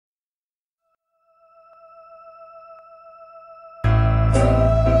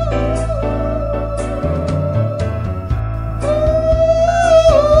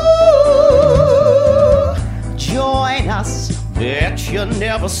you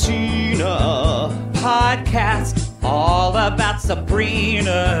never seen her. Podcast all about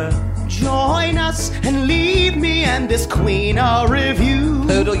Sabrina. Join us and leave me and this queen a review.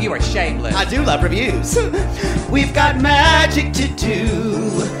 Poodle, you are shameless. I do love reviews. We've got magic to do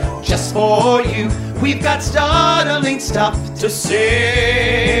just for you. We've got startling stuff to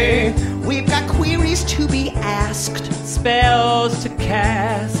say. We've got queries to be asked, Spells to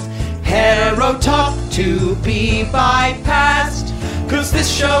cast, hero talk to be bypassed. 'Cause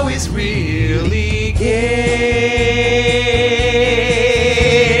this show is really gay.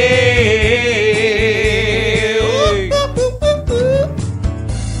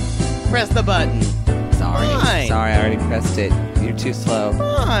 Press the button. Sorry, I already pressed it. You're too slow.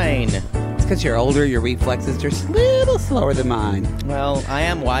 Fine. It's because you're older, your reflexes are a little slower than mine. Well, I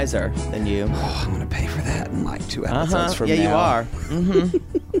am wiser than you. Oh, I'm going to pay for that in like 2 episodes from now. Yeah, you are. Mm-hmm.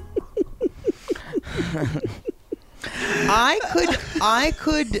 I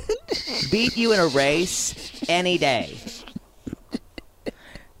could beat you in a race any day.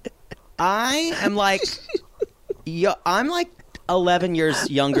 I'm like 11 years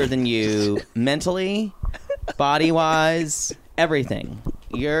younger than you mentally, body-wise, everything.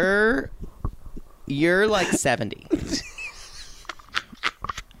 You're like 70.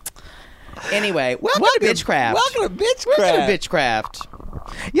 Anyway, welcome to Bitchcraft. Welcome to Bitchcraft. Welcome to Bitchcraft.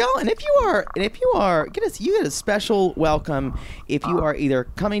 Y'all, and if you are, you get a special welcome if you are either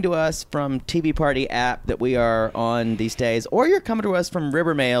coming to us from TV Party app that we are on these days, or you're coming to us from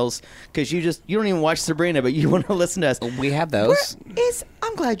River Mails because you don't even watch Sabrina, but you want to listen to us. We have those.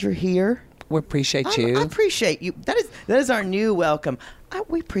 I'm glad you're here. We appreciate you. I appreciate you. That is our new welcome.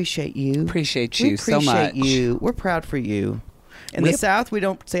 We appreciate you. Appreciate you so much. You. We're proud for you. In the South, we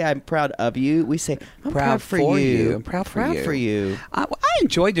don't say I'm proud of you. We say I'm proud for you. I'm proud for you. I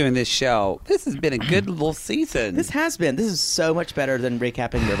enjoy doing this show. This has been a good little season. This has been. This is so much better than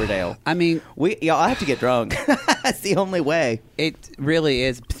recapping Riverdale. I mean, I have to get drunk. That's the only way. It really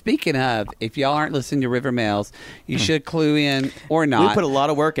is. Speaking of, if y'all aren't listening to River Mails, you should clue in or not. We put a lot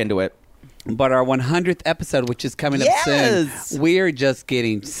of work into it. But our 100th episode, which is coming up soon, we're just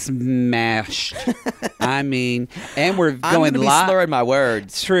getting smashed. I mean, and we're going live. I'm slurring my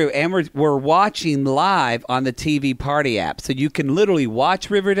words. True, and we're watching live on the TV Party app, so you can literally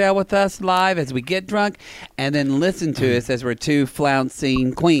watch Riverdale with us live as we get drunk, and then listen to us as we're two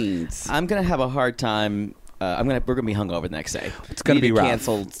flouncing queens. I'm gonna have a hard time. We're gonna be hungover the next day. It's gonna be rough.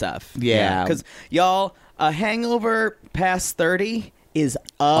 Canceled stuff. Yeah, because y'all, a hangover past 30. Is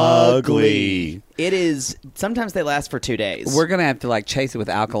ugly. It is. Sometimes they last for 2 days. We're gonna have to chase it with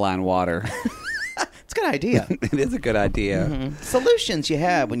alkaline water. It's a good idea. It is a good idea. Mm-hmm. Solutions you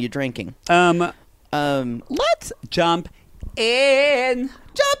have when you're drinking. Let's jump in.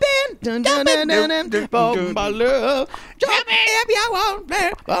 Jump in. Dun, dun, dun, dun, dun, dun, dun, my love. Jump in if you want,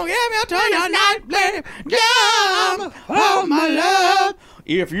 babe. Won't give me till your night, babe. Jump, oh my love.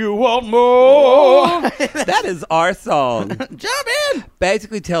 If you want more. That is our song. Jump in.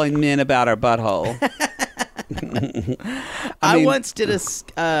 Basically telling men about our butthole. I once did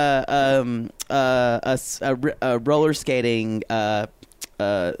a roller skating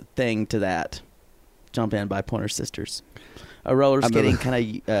thing to that. Jump In by Pointer Sisters. A roller skating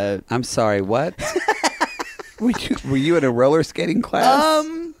kind of... I'm sorry, what? Were you in a roller skating class?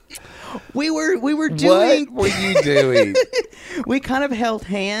 We were doing... What were you doing? We kind of held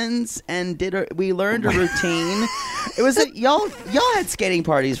hands and we learned a routine. It was y'all had skating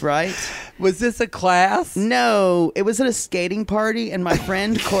parties, right? Was this a class? No, it was at a skating party, and my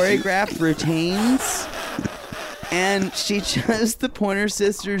friend choreographed routines. And she chose the Pointer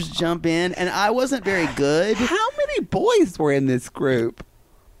Sisters Jump In, and I wasn't very good. How many boys were in this group?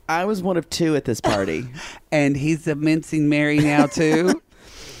 I was one of 2 at this party. And he's a mincing Mary now, too?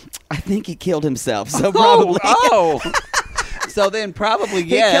 I think he killed himself, so probably. Oh. So then probably,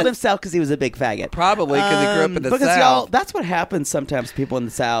 yes. He killed himself because he was a big faggot. Probably because he grew up in the South. Because, y'all, that's what happens sometimes, people in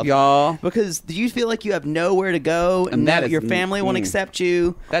the South. Y'all. Because you feel like you have nowhere to go and your family won't accept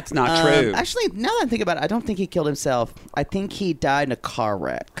you. That's not true. Actually, now that I think about it, I don't think he killed himself. I think he died in a car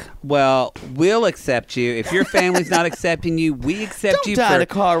wreck. Well, we'll accept you. If your family's not accepting you, we accept you. Don't die in a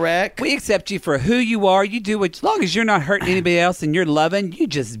car wreck. We accept you for who you are. You do it as long as you're not hurting anybody else and you're loving, you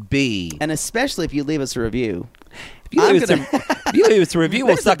just be. And especially if you leave us a review. If you leave us a review,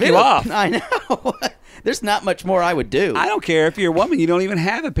 we'll suck you off. I know. There's not much more I would do. I don't care if you're a woman, you don't even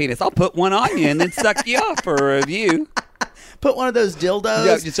have a penis. I'll put one on you and then suck you off for a review. Put one of those dildos.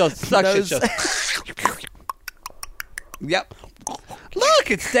 Yeah, just suction. Yep.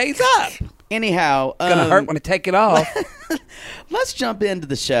 Look, it stays up. Anyhow. Gonna hurt when I take it off. Let's jump into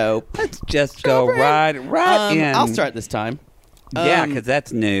the show. Let's just go right in. I'll start this time. Yeah, because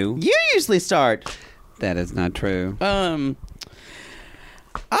that's new. You usually start. That is not true. I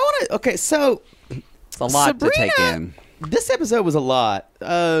want to. Okay, so It's a lot Sabrina, to take in. This episode was a lot.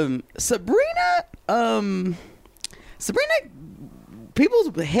 Sabrina. Sabrina.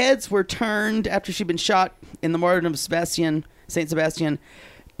 People's heads were turned after she'd been shot in the martyrdom of Saint Sebastian,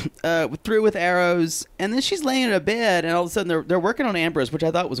 through with arrows, and then she's laying in a bed, and all of a sudden they're working on Ambrose, which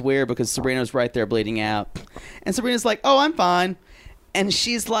I thought was weird because Sabrina's right there bleeding out, and Sabrina's like, "Oh, I'm fine," and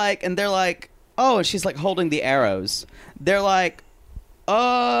she's like, and they're like, "Oh," and she's like holding the arrows. They're like,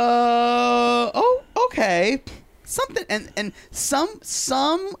 "Oh, okay." Something and some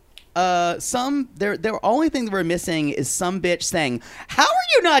their only thing that we're missing is some bitch saying, "How are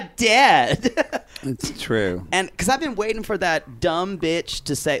you not dead?" It's true. And because I've been waiting for that dumb bitch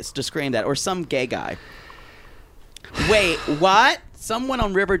to scream that, or some gay guy. Wait, what? Someone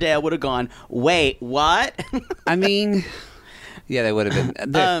on Riverdale would have gone, "Wait, what?" I mean, yeah, they would have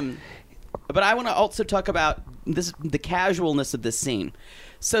been. But I want to also talk about the casualness of this scene.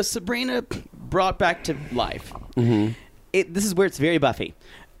 So Sabrina brought back to life. Mm-hmm. This is where it's very Buffy.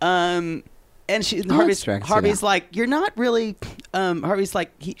 And Harvey's like, "You're not really." Harvey's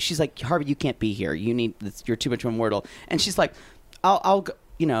like, she's like, "Harvey, you can't be here. You're too much of a mortal." And she's like, "I'll go,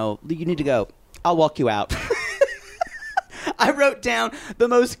 you need to go. I'll walk you out." I wrote down the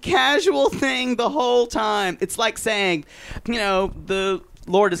most casual thing the whole time. It's like saying, the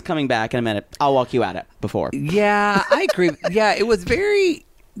Lord is coming back in a minute. I'll walk you out before. Yeah, I agree. Yeah, it was very.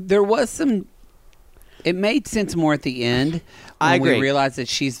 There was some. It made sense more at the end. I agree. We realized that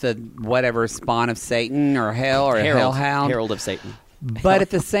she's the whatever spawn of Satan or hell or hellhound. Herald of Satan. But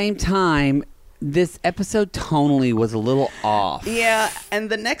at the same time, this episode tonally was a little off. Yeah, and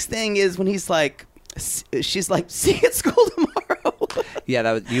the next thing is when she's like, "See you at school tomorrow."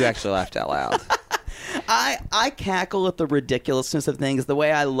 Yeah, you actually laughed out loud. I cackle at the ridiculousness of things the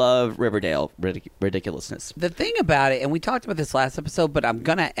way I love Riverdale ridiculousness. The thing about it, and we talked about this last episode, but I'm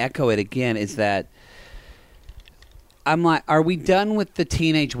going to echo it again, is that I'm like, are we done with the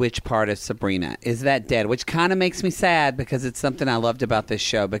teenage witch part of Sabrina? Is that dead? Which kind of makes me sad because it's something I loved about this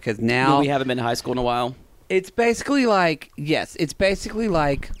show. Because now we haven't been to high school in a while. It's basically like, yes, it's basically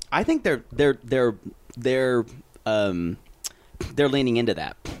like. I think they're leaning into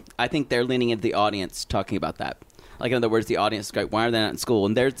that. I think they're leaning into the audience talking about that. Like, in other words, the audience is like, "Why are they not in school?"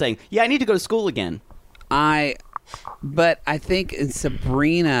 And they're saying, "Yeah, I need to go to school again." But I think in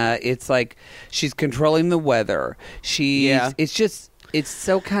Sabrina, it's like she's controlling the weather. It's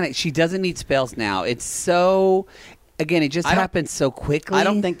so kind of, she doesn't need spells now. It's so, again, it just happens so quickly. I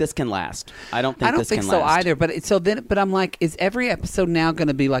don't think this can last. I don't think so either. But I'm like, is every episode now going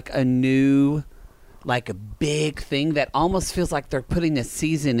to be like a new, like a big thing that almost feels like they're putting a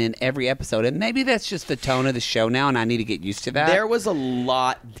season in every episode? And maybe that's just the tone of the show now, and I need to get used to that. There was a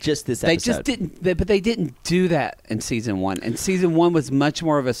lot just this episode. But they didn't do that in season one. And season one was much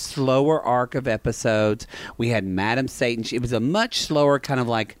more of a slower arc of episodes. We had Madam Satan. It was a much slower kind of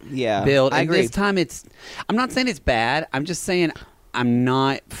like build. I and agree. This time I'm not saying it's bad. I'm just saying I'm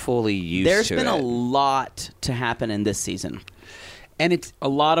not fully used to it. There's been a lot to happen in this season. And it's a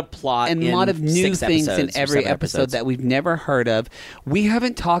lot of plot and a lot of new things in every episode that we've never heard of. We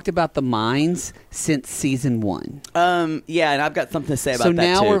haven't talked about the mines since season one. Yeah, and I've got something to say about that too. So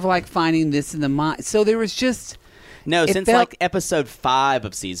now we're like finding this in the mine. So there was just since like episode 5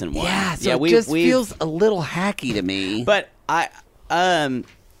 of season 1. Yeah, so it just feels a little hacky to me. But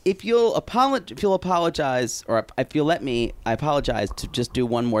if you'll apologize, or if you'll let me, I apologize to just do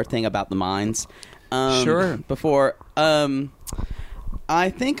one more thing about the mines. Sure. Before. I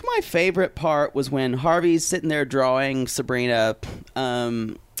think my favorite part was when Harvey's sitting there drawing Sabrina,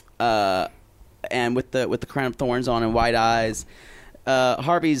 and with the crown of thorns on and white eyes.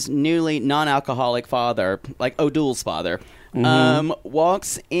 Harvey's newly non-alcoholic father, like O'Doul's father,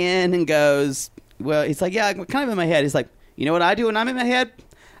 walks in and goes, well, he's like, yeah, kind of in my head. He's like, you know what I do when I'm in my head?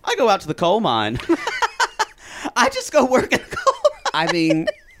 I go out to the coal mine. I just go work in the coal mine. I mean...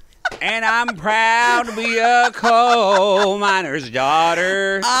 And I'm proud to be a coal miner's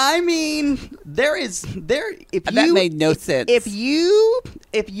daughter. I mean, if that made no sense. If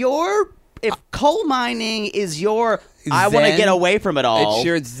coal mining is your Zen, I want to get away from it all. It's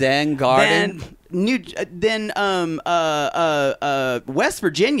your Zen garden. Then West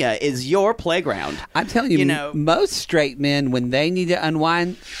Virginia is your playground. I'm telling you, most straight men, when they need to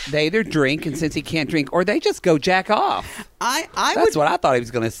unwind, they either drink, and since he can't drink, or they just go jack off. That's what I thought he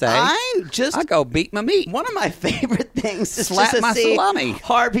was going to say. I go beat my meat. One of my favorite things is slap just my to see salami.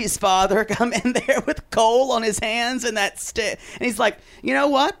 Harvey's father come in there with coal on his hands and that stick, and he's like, you know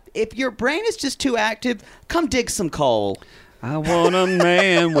what? If your brain is just too active, come dig some coal. I want a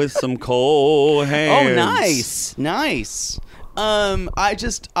man with some cold hands. Oh, nice.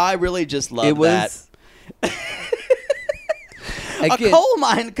 I really just love that. Again, a coal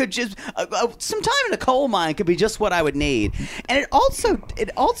mine could just some time in a coal mine could be just what I would need. And it also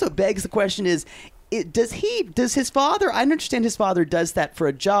begs the question is, does his father? I understand his father does that for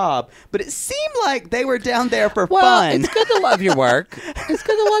a job, but it seemed like they were down there for fun. It's good to love your work. It's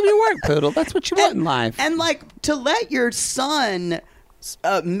good to love your work, Poodle. That's what you want in life. And like to let your son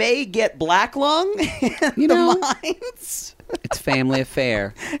may get black lung in the mines. It's family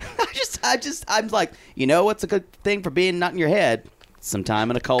affair. I'm like, what's a good thing for being not in your head? Some time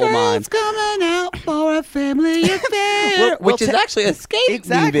in a coal mine. Girls coming out for a family affair. Which is actually a skating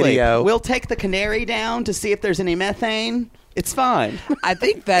video. We'll take the canary down to see if there's any methane. It's fine. I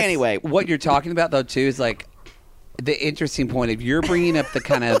think that's anyway. What you're talking about, though, too, is like the interesting point. If you're bringing up the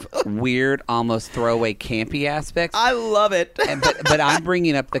kind of weird, almost throwaway, campy aspects. I love it. But I'm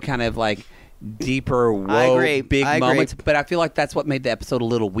bringing up the kind of like deeper, big moments. But I feel like that's what made the episode a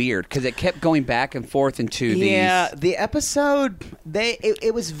little weird because it kept going back and forth into these. Yeah, the episode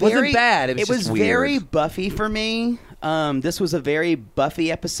it was very wasn't bad. It was just weird. Very Buffy for me. This was a very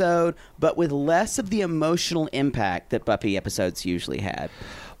Buffy episode, but with less of the emotional impact that Buffy episodes usually had.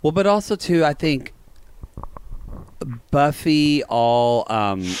 Well, but also too, I think Buffy even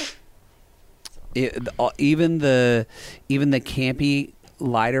the campy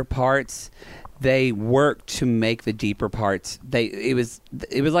lighter parts, they worked to make the deeper parts. It was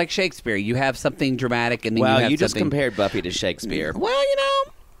like Shakespeare. You have something dramatic, and then you just compared Buffy to Shakespeare. Well,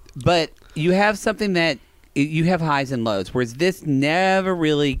 but you have something that you have highs and lows, whereas this never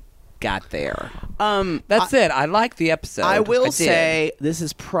really got there. That's it. I like the episode. I will say this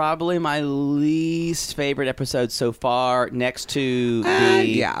is probably my least favorite episode so far, next to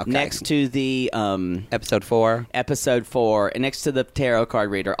the episode 4, and next to the tarot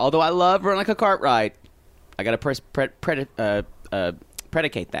card reader. Although I love Veronica Cartwright, I got to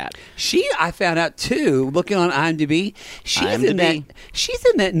predicate that. I found out too, looking on IMDb, she's in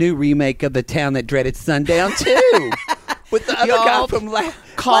that new remake of The Town That Dreaded Sundown too. With the other guy from last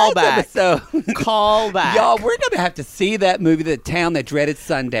episode. Callback. Y'all, we're going to have to see that movie, The Town That Dreaded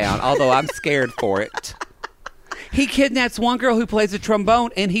Sundown, although I'm scared for it. He kidnaps one girl who plays a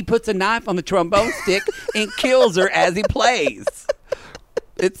trombone, and he puts a knife on the trombone stick and kills her as he plays.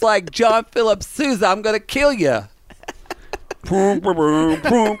 It's like John Philip Sousa, I'm going to kill you.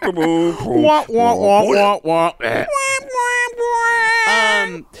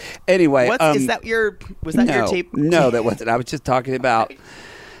 Anyway, was that your tape? No, that wasn't. I was just talking about.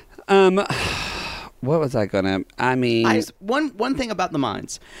 What was I gonna? I mean, one thing about the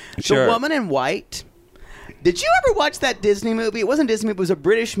mines. Sure. The Woman in White. Did you ever watch that Disney movie? It wasn't Disney. It was a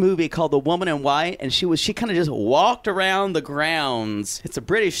British movie called The Woman in White, and she kind of just walked around the grounds. It's a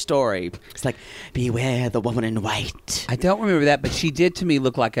British story. It's like, beware the woman in white. I don't remember that, but she did to me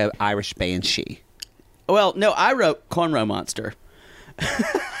look like an Irish banshee. Well, no, I wrote Cornrow Monster.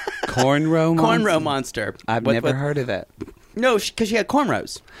 Cornrow Monster. I've never heard of that. No, because she had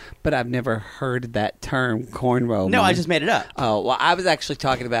cornrows. But I've never heard that term, cornrow. No, I just made it up. Oh, well, I was actually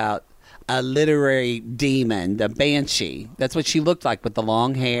talking about a literary demon, the banshee. That's what she looked like with the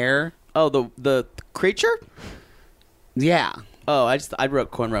long hair. Oh, the creature? Yeah. Oh, I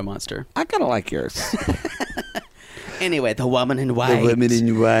wrote Cornrow Monster. I kind of like yours. Anyway, The Woman in White. The Woman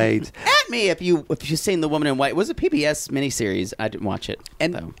in White. At me if you've seen The Woman in White. It was a PBS miniseries. I didn't watch it.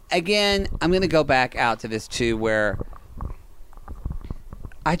 And again, I'm going to go back out to this too, where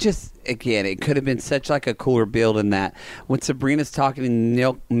it could have been such like a cooler build in that when Sabrina's talking to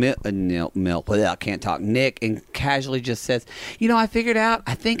Nick and casually just says, I figured out,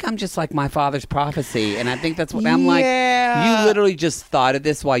 I think I'm just like my father's prophecy. And I think that's what I'm like. You literally just thought of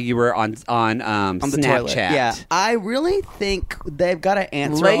this while you were on Snapchat. The toilet. Yeah. I really think they've got to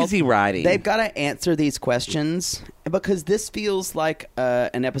answer lazy writing. They've got to answer these questions because this feels like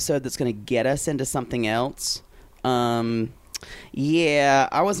an episode that's going to get us into something else. Yeah,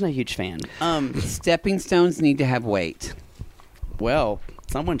 I wasn't a huge fan. Stepping stones need to have weight. Well,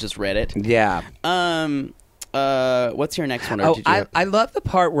 someone just read it. Yeah. What's your next one? I love the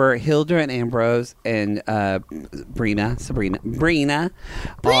part where Hilda and Ambrose and Sabrina,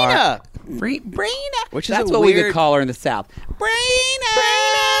 which is that's a what weird... we would call her in the South.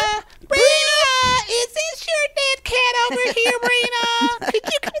 Brina, is this your dead cat over here, Brina? Could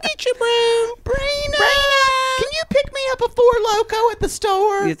you come get your broom? Brina, can you pick me up a Four Loko at the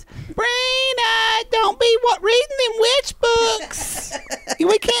store? It's, Brina, don't be reading them witch books.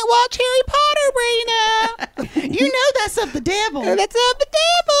 We can't watch Harry Potter, Brina. You know that's of the devil. That's of the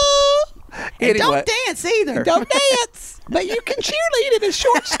devil. And don't dance either. Don't dance. But you can cheerlead in a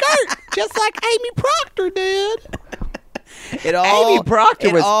short skirt, just like Amy Proctor did. Amy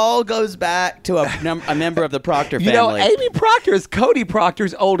Proctor all goes back to a member of the Proctor family. You know, Amy Proctor is Cody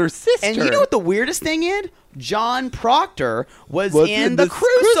Proctor's older sister. And you know what the weirdest thing is? John Proctor was in the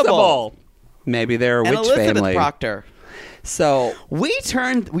Crucible. Maybe they're a witch Elizabeth family. Proctor. So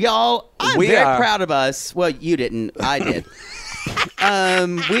I'm very proud of us. Well, you didn't. I did.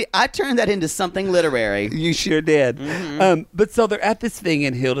 I turned that into something literary. You sure did. Mm-hmm. But so they're at this thing,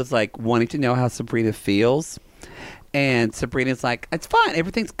 and Hilda's like wanting to know how Sabrina feels. And Sabrina's like, it's fine.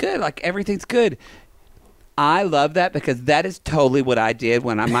 Everything's good. Like, everything's good. I love that because that is totally what I did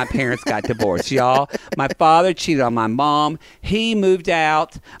when my parents got divorced, y'all. My father cheated on my mom. He moved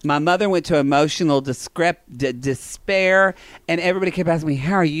out. My mother went to emotional despair. And everybody kept asking me,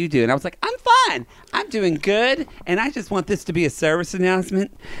 how are you doing? I was like, I'm fine. I'm doing good. And I just want this to be a service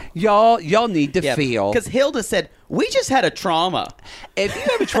announcement. Y'all need to feel. Because Hilda said, we just had a trauma. If you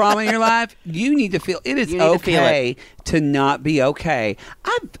have a trauma in your life, you need to feel it is okay to not be okay.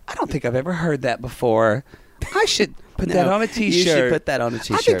 I don't think I've ever heard that before. I should put that on a T-shirt. You should put that on a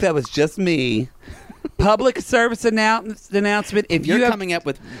T-shirt. I think that was just me. Public service announcement. If you're coming up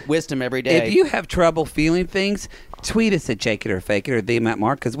with wisdom every day. If you have trouble feeling things, tweet us at Jake It or Fake It or the Matt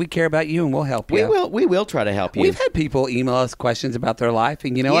Mark because we care about you and we'll help you. We will try to help you. We've had people email us questions about their life,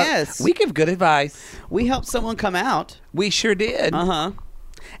 and you know what? We give good advice. We helped someone come out. We sure did. And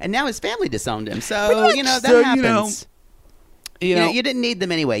now his family disowned him. So that happens. You didn't need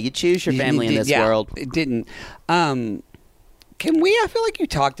them anyway. You choose your family in this world. It didn't. Can we? I feel like you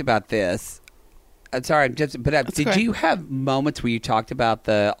talked about this. I'm sorry, did you have moments where you talked about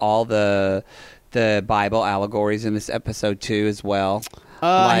all the Bible allegories in this episode too as well?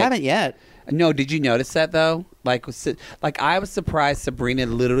 I haven't yet. No, did you notice that though? Like I was surprised Sabrina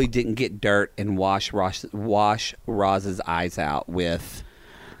literally didn't get dirt and wash Roz's eyes out with.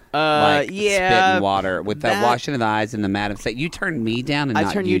 Spit and water with that washing of the eyes and the madam say you turned me down and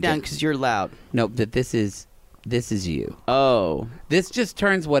I turned you down because you're loud. No, that this is you. Oh, this just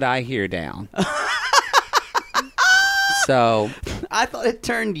turns what I hear down. So I thought it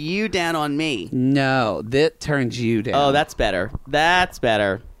turned you down on me. No, that turns you down. Oh, that's better. That's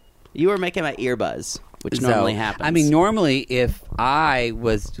better. You were making my ear buzz, which normally happens. I mean, normally if I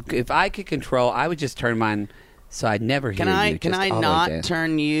could control, I would just turn mine. So I'd never hear you. Can I not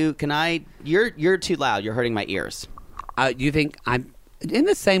turn you? Can I? You're too loud. You're hurting my ears. You think I'm in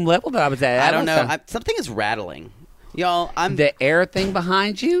the same level that I was at? I don't know. Something is rattling, y'all. The air thing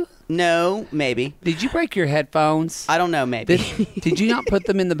behind you. No, maybe. Did you break your headphones? I don't know. Maybe. Did you not put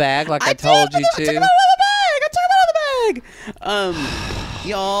them in the bag like I told you to? I took them out of the bag.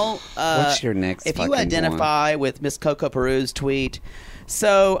 Y'all. What's your next? If you identify with Miss Coco Peru's tweet.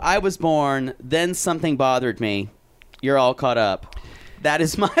 So, I was born, then something bothered me. You're all caught up. That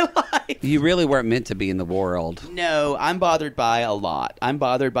is my life. You really weren't meant to be in the world. No, I'm bothered by a lot. I'm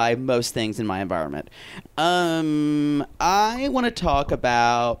bothered by most things in my environment. I want to talk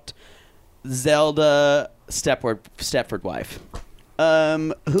about Zelda Stepford wife.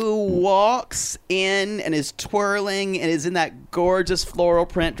 Who walks in and is twirling and is in that gorgeous floral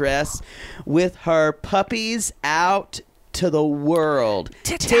print dress with her puppies out to the world.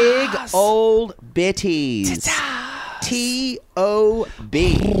 Tig old bitties.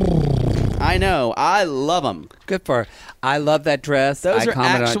 T-O-B. I know. I love them. Good for her. I love that dress. Those are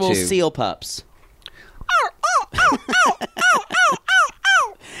actual seal pups.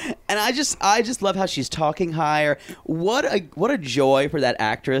 And I just love how she's talking higher. What a joy for that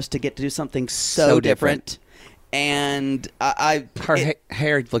actress to get to do something so different. And her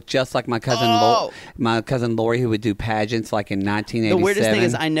hair looked just like my cousin Lori, who would do pageants like in 1987. The weirdest thing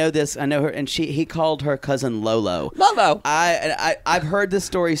is I know her, and he called her cousin Lolo. Lolo. I've heard this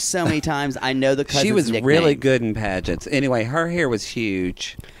story so many times. I know the cousin's She was nickname. really good in pageants. Anyway, her hair was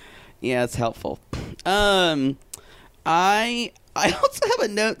huge. Yeah, it's helpful. I also have a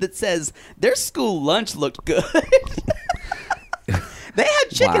note that says their school lunch looked good. They had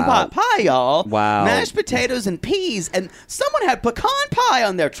chicken pot pie, y'all. Wow. Mashed potatoes and peas, and someone had pecan pie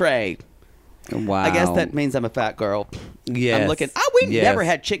on their tray. Wow. I guess that means I'm a fat girl. Yes. I'm looking. We never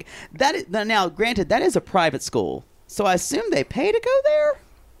had chicken. Now, granted, that is a private school, so I assume they pay to go there?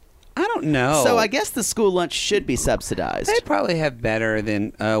 I don't know. So I guess the school lunch should be subsidized. They probably have better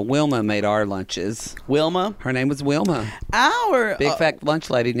than Wilma made our lunches. Wilma? Her name was Wilma. Our big fat lunch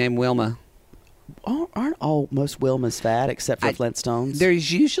lady named Wilma. aren't all most Wilmas fat except for Flintstones?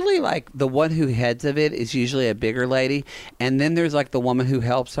 There's usually like the one who heads of it is usually a bigger lady, and then there's like the woman who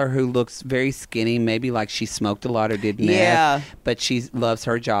helps her who looks very skinny, maybe like she smoked a lot or did meth, but she loves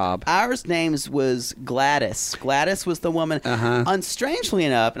her job. Ours names was Gladys. Gladys was the woman. Strangely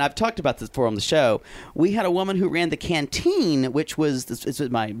enough, and I've talked about this before on the show, we had a woman who ran the canteen, which was this was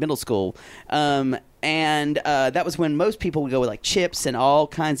my middle school. And that was when most people would go with like chips and all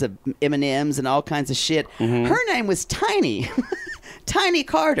kinds of M&Ms and all kinds of shit. Her name was Tiny, Tiny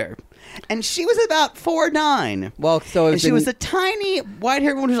Carter, and she was about 4'9". Well, so she was a tiny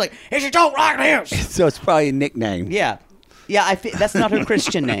white-haired woman who's like, "If you don't like this," so it's probably a nickname. Yeah. That's not her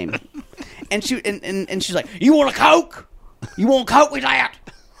Christian name. And she and she's like, "You want a Coke? You want Coke with that?"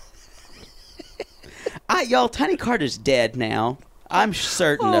 Y'all, Tiny Carter's dead now. I'm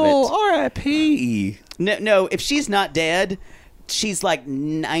certain of it. Oh, R.I.P. No, if she's not dead, she's like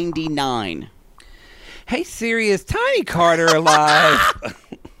 99. Hey Siri, is Tiny Carter alive?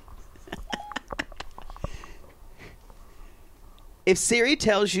 If Siri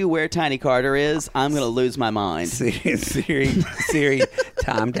tells you where Tiny Carter is, I'm going to lose my mind. Siri,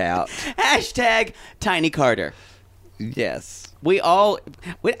 timed out. Hashtag Tiny Carter. Yes. I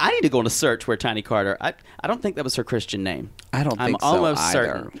need to go on a search where Tiny Carter. I don't think that was her Christian name. I don't think so I'm almost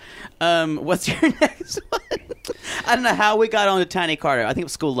either. certain. What's your next one? I don't know how we got on to Tiny Carter. I think it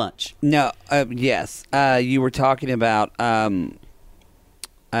was school lunch. No, yes. You were talking about, I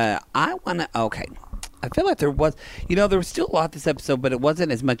want to, okay. I feel like there was still a lot this episode, but it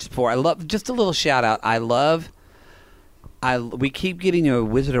wasn't as much as before. I love, just a little shout out. We keep getting a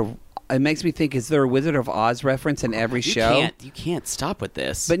Wizard of, it makes me think, is there a Wizard of Oz reference in every show? You can't stop with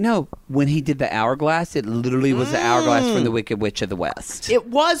this. But no, when he did the hourglass, it literally was the hourglass from the Wicked Witch of the West. It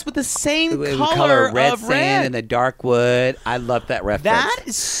was with the same color of red red sand and the dark wood. I love that reference. That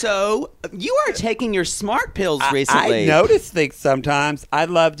is so. You are taking your smart pills recently. I notice things sometimes. I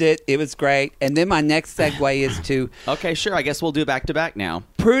loved it. It was great. And then my next segue is to. Okay, sure. I guess we'll do back to back now.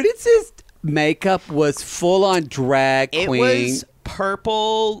 Prudence's makeup was full on drag queen. It was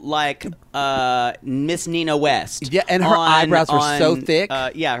purple, like Miss Nina West. Yeah, and her eyebrows were so thick.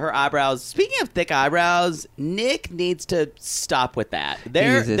 Her eyebrows. Speaking of thick eyebrows, Nick needs to stop with that.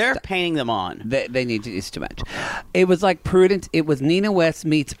 They're painting them on. They need to. It's too much. It was like Prudence. It was Nina West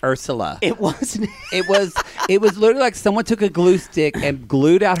meets Ursula. It wasn't. It was literally like someone took a glue stick and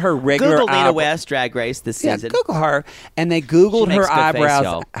glued out her regular. Google Nina West Drag Race this season. Google her, and they Googled her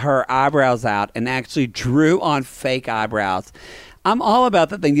eyebrows, out, and actually drew on fake eyebrows. I'm all about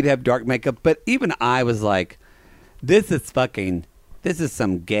that they need to have dark makeup, but even I was like, this is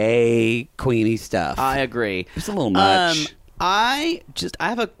some gay queeny stuff. I agree. It's a little much. I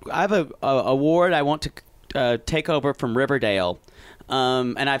have a award I want to take over from Riverdale,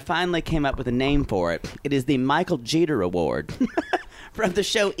 and I finally came up with a name for it. It is the Michael Jeter Award. From the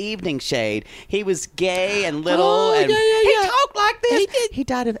show Evening Shade. He was gay and little, and he talked like this. He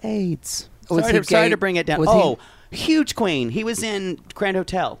died of AIDS. Sorry to bring it down. Huge queen. He was in Grand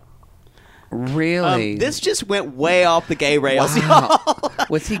Hotel. Really? This just went way off the gay rails. Wow.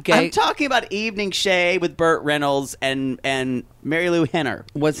 Was he gay? I'm talking about Evening Shade with Burt Reynolds and Mary Lou Henner.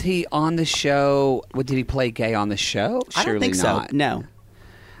 Was he on the show? Did he play gay on the show? I don't think not. So. No.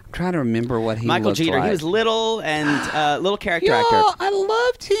 I'm trying to remember what he Michael looked Jeter. like. He was little and little character actor. I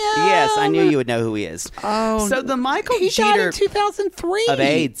loved him. Yes, I knew you would know who he is. Oh, so the Michael he Jeter died in 2003 of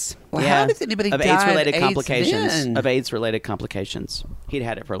AIDS. Well, how does anybody of die AIDS-related of complications? AIDS then? Of AIDS-related complications. He'd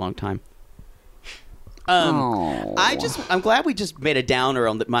had it for a long time. Oh. I'm glad we just made a downer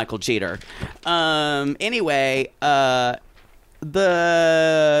on the Michael Jeter. Anyway, the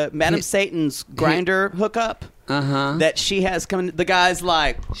Madam Satan's grinder hookup that she has coming. The guy's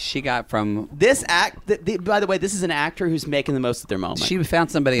like, she got from this act. By the way, this is an actor who's making the most of their moment. She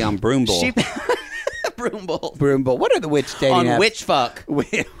found somebody on Broomble. Broomble. What are the witch dating apps? On Witch Fuck.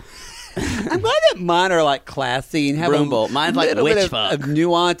 I'm glad that mine are like classy and have Broomble. Mine's like little Witch bit Fuck. of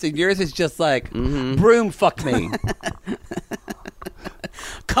nuance, and yours is just like broom fuck me.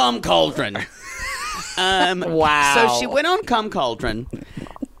 Cum Cauldron. Wow. So she went on Cum Cauldron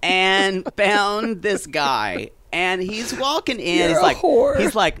and found this guy, and he's walking in.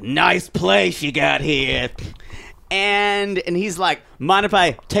 He's like, nice place you got here, and he's like, mind if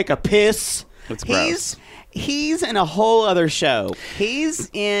I take a piss? That's gross. He's in a whole other show. He's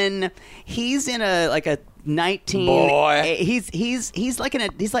in a 19 boy. He's like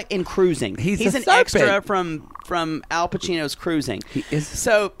in Cruising. He's an serpent. extra from Al Pacino's Cruising. He is.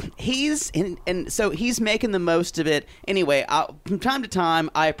 So he's so he's making the most of it. Anyway, from time to time,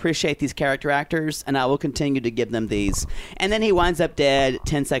 I appreciate these character actors, and I will continue to give them these. And then he winds up dead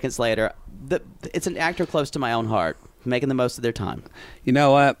 10 seconds later. it's an actor close to my own heart, making the most of their time. You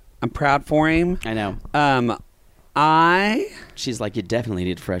know what? I'm proud for him. I know. She's like, you definitely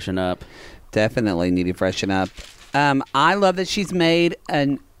need to freshen up. Definitely need to freshen up. I love that she's made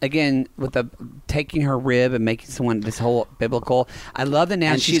again with taking her rib and making someone this whole biblical. I love that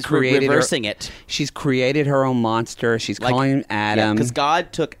now she's created reversing it. She's created her own monster. She's calling him Adam because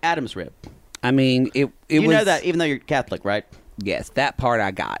God took Adam's rib. I mean, it you was, know that even though you're Catholic, right? Yes, that part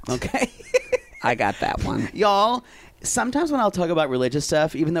I got. Okay, I got that one, y'all. Sometimes when I'll talk about religious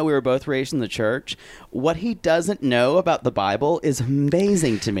stuff, even though we were both raised in the church, what he doesn't know about the Bible is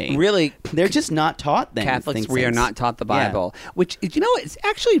amazing to me. Really, they're just not taught things. Catholics, we are not taught the Bible, which, you know, it's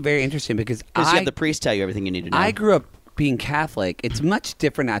actually very interesting because you have the priest tell you everything you need to know. I grew up being Catholic. It's much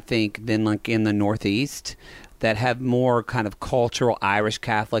different, I think, than like in the Northeast that have more kind of cultural Irish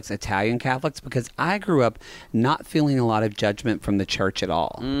Catholics, Italian Catholics, because I grew up not feeling a lot of judgment from the church at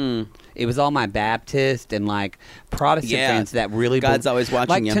all. It was all my Baptist and like Protestant friends that really God's always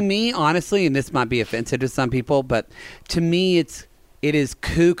watching you. To me, honestly, and this might be offensive to some people, but to me it is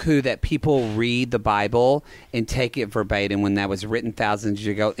cuckoo that people read the Bible and take it verbatim when that was written thousands of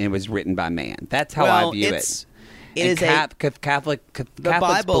years ago and it was written by man. That's how I view it.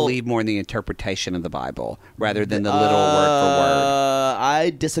 Catholics believe more in the interpretation of the Bible rather than the literal word for word.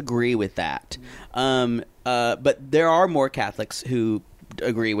 I disagree with that. But there are more Catholics who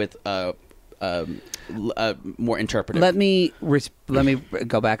agree with more interpretive. Let me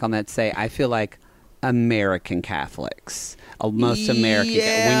go back on that. Say I feel like American Catholics, most American,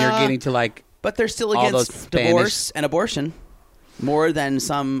 when you're getting to like, but they're still against divorce and abortion. More than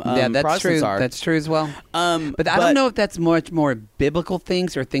some that's Protestants true. are. That's true as well. But I don't know if that's much more biblical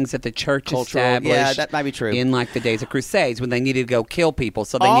things or things that the church established. Yeah, that might be true. In like the days of Crusades when they needed to go kill people,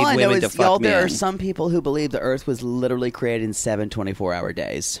 so they All need I women know to is, fuck men. There are some people who believe the earth was literally created in 7 24-hour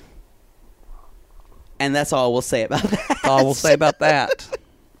days. And that's all we'll say about that. All we'll say about that.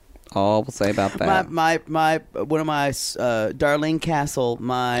 All we'll say about that. My one of my Darlene Castle,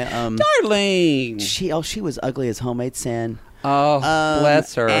 my Darlene. She was ugly as homemade sin. Oh,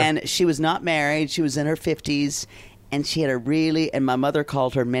 bless her. And she was not married. She was in her 50s, and she had and my mother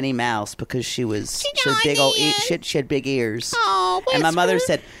called her Minnie Mouse because she had big old she had big ears. Oh, bless and my mother her.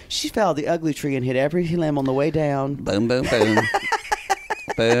 said she fell the ugly tree and hit every limb on the way down. Boom, boom, boom.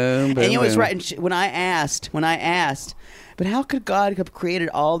 Boom, boom. And it was right. And when I asked, but how could God have created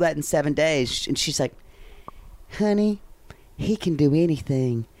all that in 7 days? And she's like, honey, he can do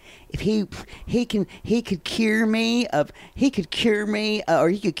anything. If he could cure me, or he could cure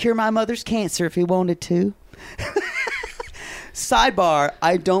my mother's cancer if he wanted to. Sidebar: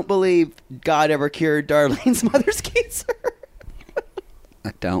 I don't believe God ever cured Darlene's mother's cancer.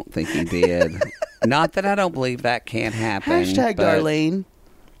 I don't think he did. Not that I don't believe that can't happen. Hashtag Darlene.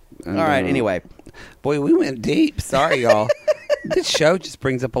 All right. Anyway, boy, we went deep. Sorry, y'all. This show just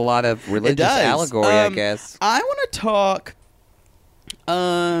brings up a lot of religious allegory, I guess. I want to talk.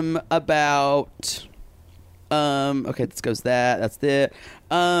 About okay, this goes that's it.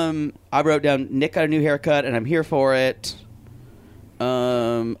 I wrote down Nick got a new haircut and I'm here for it.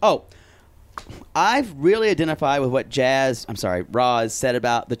 I've really identified with what Roz said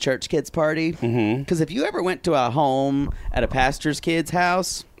about the church kids party. Because if you ever went to a home at a pastor's kid's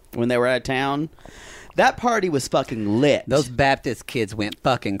house when they were out of town, that party was fucking lit. Those Baptist kids went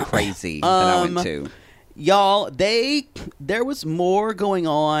fucking crazy that I went to. Y'all, there was more going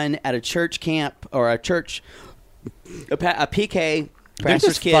on at a church camp or a PK. They're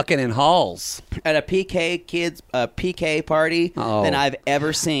just fucking in halls at a PK party than I've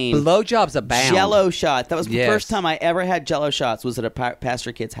ever seen. Blowjobs abound. Jello shot. That was the first time I ever had Jello shots. Was at a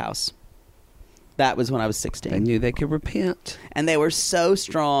pastor kid's house. That was when I was 16. They knew they could repent, and they were so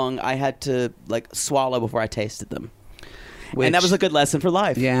strong. I had to swallow before I tasted them. And that was a good lesson for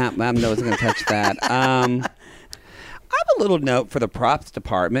life. Yeah, I wasn't going to touch that. I have a little note for the props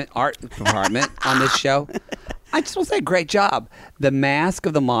department, art department on this show. I just want to say, great job. The mask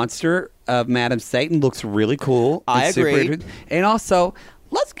of the monster of Madam Satan looks really cool. I agree. And also,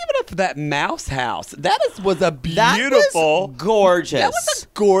 let's give it up for that mouse house. That was a beautiful. That was gorgeous. That was a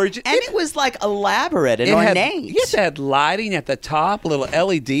gorgeous. And it was elaborate and ornate. Yes, it had lighting at the top, a little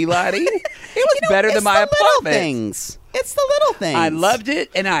LED lighting. It was better than my apartment. Things. It's the little things. I loved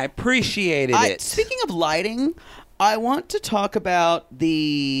it and I appreciated it. Speaking of lighting, I want to talk about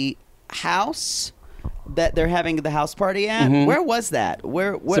the house that they're having the house party at. Where was that?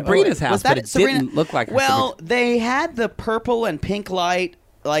 Where Sabrina's house, was that but it didn't look like her. Well, they had the purple and pink light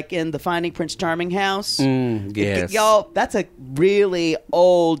like in the Finding Prince Charming house. Yes. Y'all, that's a really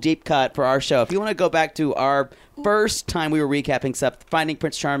old deep cut for our show. If you want to go back to our first time we were recapping stuff, Finding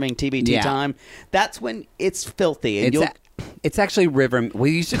Prince Charming TBT time, that's when it's filthy. And it's actually We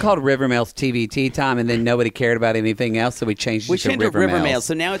used to call it Rivermail's TBT time, and then nobody cared about anything else, so we changed it to Rivermail's.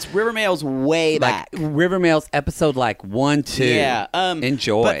 So now it's Rivermail's way back. Rivermail's episode 1, 2. Yeah.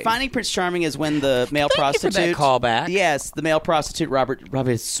 Enjoy. But Finding Prince Charming is when the male prostitute. Thank you for that callback. Yes, the male prostitute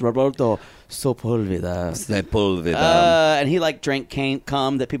Roberto Sepulveda. And he drank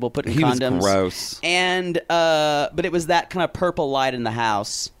cum that people put in condoms. Was gross. And but it was that kind of purple light in the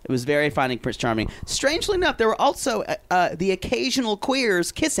house. It was very Finding Prince Charming. Strangely enough, there were also the occasional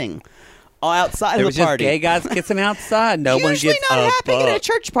queers kissing outside of the party. There was just gay guys kissing outside. No one Usually gets not up. happening at a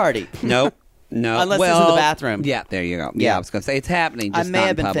church party. Nope. No. Unless it's in the bathroom. Yeah, there you go. Yeah, I was going to say it's happening. Just I may not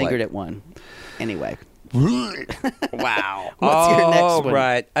have been in public. fingered at one. Anyway. Wow. What's your next one?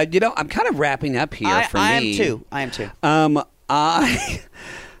 Right. I'm kind of wrapping up here for me. I am too.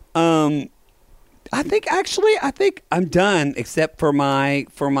 I think I'm done except for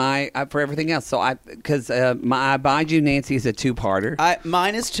for everything else. So because I Abide You, Nancy is a 2-parter.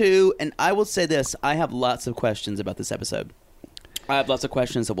 Mine is 2, and I will say this: I have lots of questions about this episode. I have lots of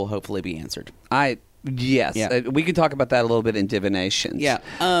questions that will hopefully be answered. Yes. Yeah. We can talk about that a little bit in divinations. Yeah.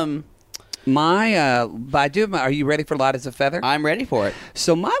 Are you ready for Light as a Feather? I'm ready for it.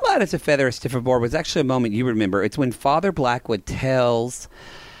 So my Light as a Feather, a Stiffer Board, was actually a moment you remember. It's when Father Blackwood tells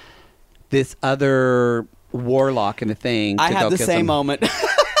this other warlock in the thing to I go have the kill same moment.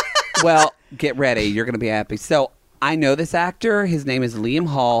 Well, get ready. You're going to be happy. So I know this actor. His name is Liam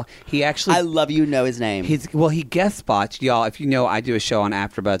Hall. He actually... I love you know his name. He guest spots. Y'all, if you know, I do a show on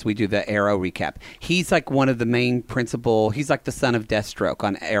AfterBuzz. We do the Arrow recap. He's like one of the main principal... He's like the son of Deathstroke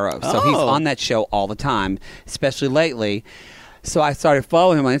on Arrow. So he's on that show all the time, especially lately. So I started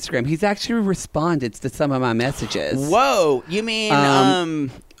following him on Instagram. He's actually responded to some of my messages. Whoa. You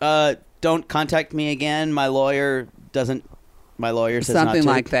mean, don't contact me again? My lawyer says something not to.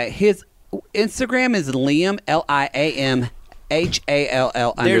 like that. His Instagram is Liam, LIAM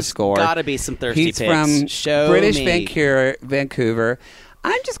HALL _. There's got to be some thirsty He's pics. from British Vancouver.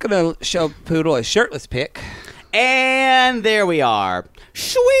 I'm just going to show Poodle a shirtless pic. And there we are.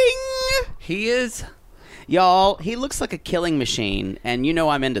 Swing! He is... Y'all, he looks like a killing machine, and you know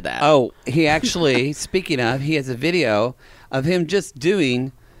I'm into that. Oh, he actually, speaking of, he has a video of him just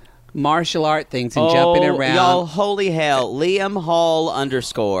doing martial art things and jumping around. Y'all, holy hell. Liam Hall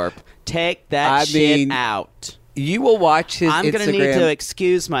 _ Take that shit out. You will watch his I'm going to Instagram. need to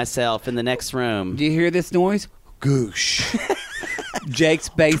excuse myself in the next room. Do you hear this noise? Goosh. Jake's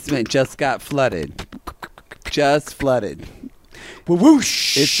basement just got flooded. Just flooded.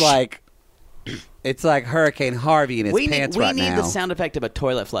 Whoosh. It's like Hurricane Harvey in his pants right now. We need the sound effect of a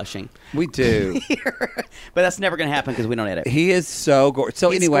toilet flushing. We do. But that's never going to happen because we don't edit. He is so gorgeous.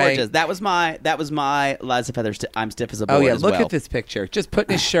 So He's anyway, gorgeous. That was my Liza Feather. I'm stiff as a board. Oh yeah, as look well. at this picture. Just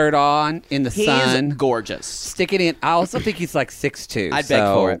putting his shirt on in the sun. He's gorgeous. Stick it in. I also think he's like 6'2". I'd beg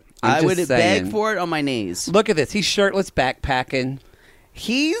for it. I would saying. beg for it on my knees. Look at this. He's shirtless, backpacking.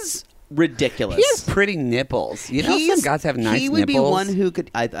 He's ridiculous. He has pretty nipples. You know, some guys have nice nipples. He would be one who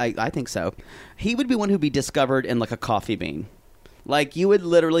could. I think so. He would be one who'd be discovered in like a coffee bean. Like you would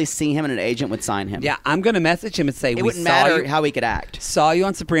literally see him and an agent would sign him. Yeah, I'm going to message him and say it wouldn't matter how he could act. Saw you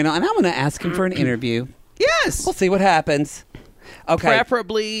on Sabrina, and I'm going to ask him for an interview. Yes, we'll see what happens. Okay,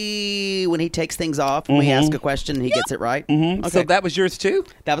 preferably when he takes things off when we ask a question and he gets it right. Okay. So that was yours too.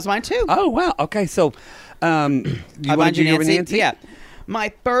 That was mine too. Oh wow. Okay, so you want to do your Nancy? Yeah.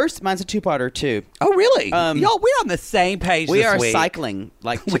 Mine's a 2-parter too. Oh, really? Y'all, we're on the same page. We this are week. cycling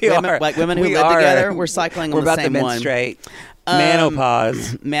like women who live together. We're cycling on the same one. We're about to menstruate.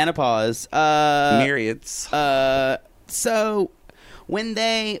 Menopause. Myriads. So when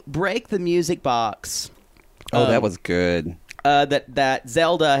they break the music box, that was good. That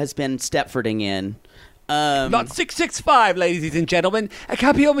Zelda has been Stepfording in. Not 665, ladies and gentlemen. A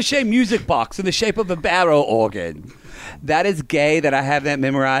papier-mâché music box in the shape of a barrel organ. That is gay that I have that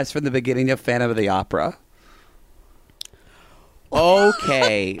memorized from the beginning of Phantom of the Opera.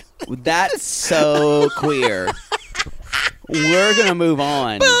 Okay. That's so queer. We're going to move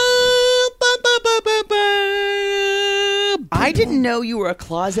on. I didn't know you were a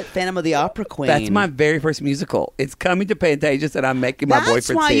closet Phantom of the Opera queen. That's my very first musical. It's coming to Pantages, and I'm making my boyfriend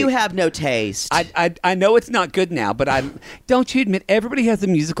see. That's why you have no taste. I know it's not good now, but don't you admit everybody has a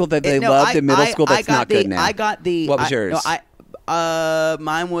musical that they loved in middle school that's not good now? I got the. What was yours?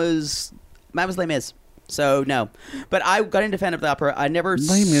 Mine was Les Mis. So no, but I got into Phantom of the Opera. I never.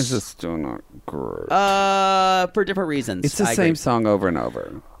 Les Mis is still not great. For different reasons. It's the same song over and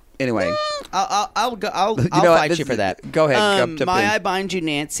over. Anyway, I'll fight you for that. Go ahead. My I Bind You,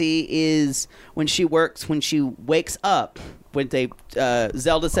 Nancy is when she wakes up. When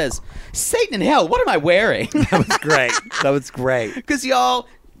Zelda says, "Satan in hell, what am I wearing?" That was great. Because y'all,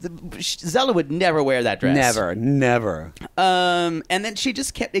 Zelda would never wear that dress. Never. And then she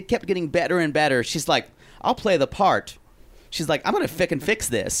just kept getting better and better. She's like, "I'll play the part." She's like, "I'm gonna fix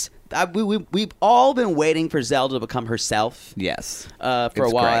this." We've all been waiting for Zelda to become herself. Yes, for a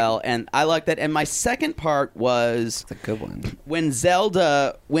while, and I like that. And my second part was a good one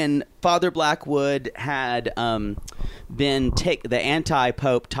when Father Blackwood had been the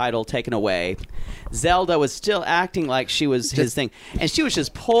anti-pope title taken away. Zelda was still acting like she was his thing, and she was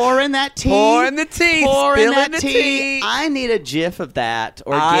just pouring that tea, pouring the tea. I need a GIF of that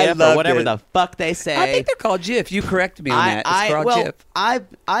or GIF or whatever the fuck they say. I think they're called GIF. You corrected me on that. It's called GIF.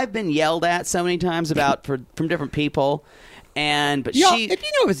 I've been yelled at so many times from different people. But y'all, if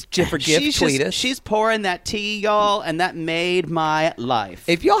you know it's GIF or GIF, tweet us. She's pouring that tea, y'all, and that made my life.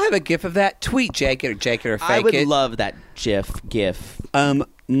 If y'all have a GIF of that, tweet Jake it or fake it. I would love that GIF. GIF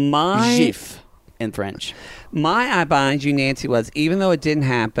in French. My I Bind You, Nancy was, even though it didn't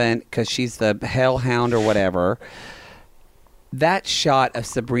happen because she's the hellhound or whatever, that shot of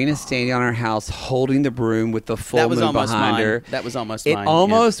Sabrina standing on her house holding the broom with the full moon behind her. That was almost mine.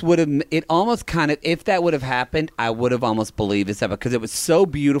 It almost kind of, if that would have happened, I would have almost believed this episode because it was so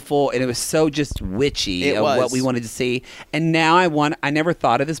beautiful and it was so just witchy what we wanted to see. And now I never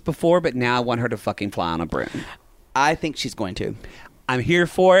thought of this before, but now I want her to fucking fly on a broom. I think she's going to. I'm here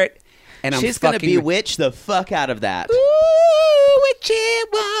for it. And she's going to bewitch the fuck out of that. Ooh, witchy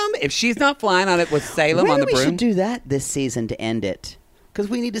woman. If she's not flying on it with Salem on the broom. We should do that this season to end it. Because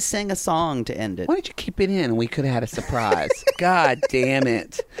we need to sing a song to end it. Why don't you keep it in? We could have had a surprise. God damn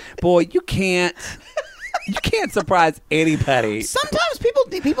it. Boy, you can't surprise anybody. Sometimes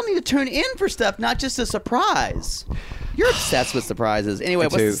people need to turn in for stuff, not just a surprise. You're obsessed with surprises. Anyway,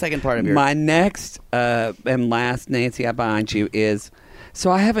 what's the second part of your... My next and last Nancy I Bind You is... So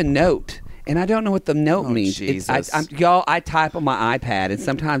I have a note, and I don't know what the note means. Jesus. I type on my iPad, and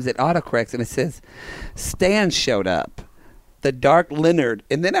sometimes it autocorrects, and it says, Stan showed up, the Dark Leonard.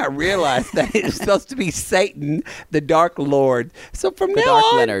 And then I realized that it's supposed to be Satan, the Dark Lord. So from now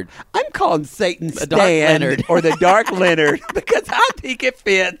on, Leonard. I'm calling Satan the Stan Dark Leonard. Or the Dark Leonard because I think it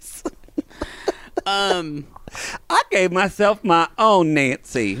fits. I gave myself my own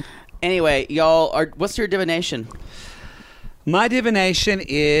Nancy. Anyway, y'all, what's your divination? My divination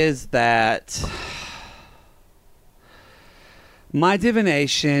is that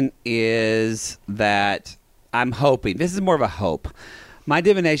I'm hoping, this is more of a hope. My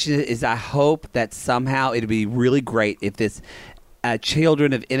divination is I hope that somehow it'd be really great if this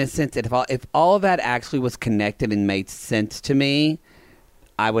Children of Innocence, if all of that actually was connected and made sense to me,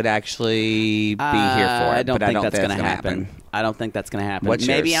 I would actually be here for it. I don't think that's going to happen. I don't think that's going to happen.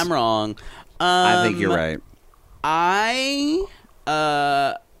 Maybe I'm wrong. I think you're right. I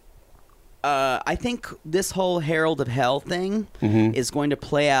think this whole Herald of Hell thing is going to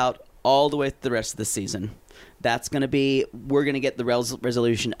play out all the way through the rest of the season. That's going to be, we're going to get the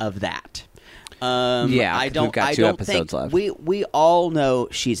resolution of that. I don't think left. We all know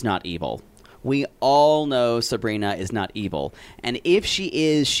she's not evil. We all know Sabrina is not evil, and if she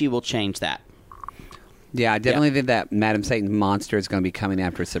is, she will change that. Yeah, I definitely think that Madam Satan monster is going to be coming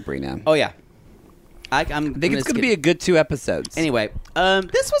after Sabrina. Oh yeah. I think it's going to be a good 2 episodes. Anyway,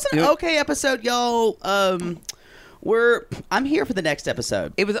 this was an okay episode, y'all. I'm here for the next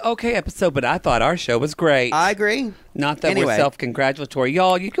episode. It was an okay episode, but I thought our show was great. I agree. Not that we're self-congratulatory.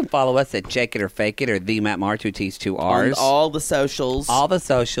 Y'all, you can follow us at Jake It or Fake It or the Matt Mar, 2 T's, 2 R's. On all the socials.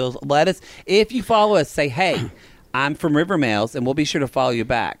 Let us, if you follow us, say, hey, I'm from Rivermails, and we'll be sure to follow you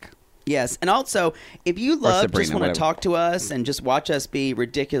back. Yes, and also, if you just want to talk to us and just watch us be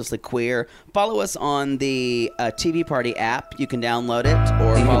ridiculously queer, follow us on the TV Party app. You can download it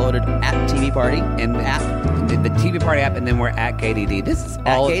or follow it at TV Party and the TV Party app, and then we're at KDD. This is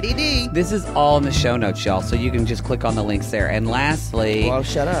all KDD. This is all in the show notes, y'all. So you can just click on the links there. And lastly, well,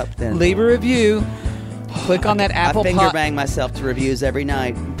 shut up. Then leave a review. Click on that Apple. I finger bang myself to reviews every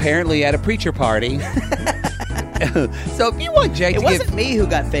night. Apparently at a preacher party. So if you want Jake, it wasn't me who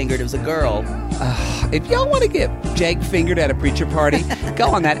got fingered; it was a girl. If y'all want to get Jake fingered at a preacher party,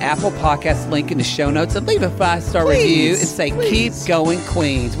 go on that Apple Podcast link in the show notes and leave a 5-star review and say, "Keep going,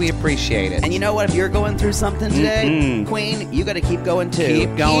 Queens." We appreciate it. And you know what? If you're going through something today, Queen, you got to keep going too.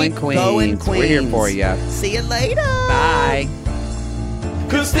 Keep going, Queens. We're here for you. See you later. Bye.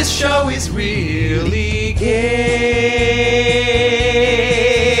 'cause this show is really gay.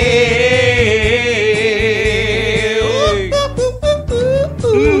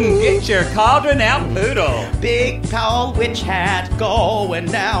 Get your cauldron out, poodle. Big tall witch hat going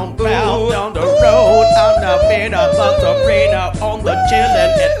down the road. I'm the bit of a Sabrina on the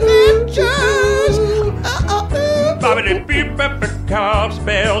chillin' adventures. Bobbity beep, beep, beep,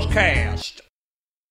 spells cast.